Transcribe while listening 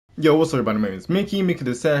Yo, what's up everybody, my name is Mickey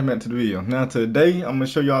the Savage Man to the video. Now today, I'm going to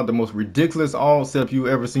show y'all the most ridiculous all setup you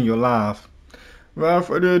ever seen in your life. Without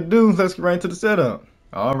further ado, let's get right into the setup.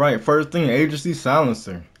 Alright, first thing, agency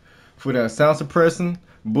silencer. For that sound suppressing,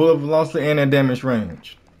 bullet velocity, and that damage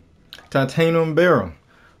range. Titanium barrel.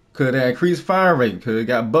 Could that increase fire rate, could it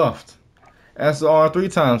got buffed. SR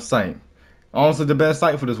 3x sight. Honestly the best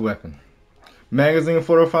sight for this weapon. Magazine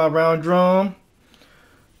 45 round drum.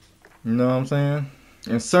 You know what I'm saying?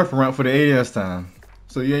 And surf around for the AS time.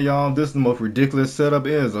 So yeah, y'all, this is the most ridiculous setup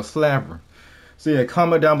is a slapper. So yeah,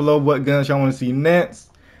 comment down below what guns y'all want to see next.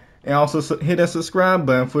 And also hit that subscribe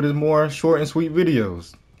button for this more short and sweet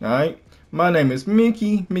videos. Alright? My name is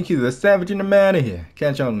Mickey the Savage, and I'm out of here.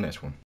 Catch y'all on the next one.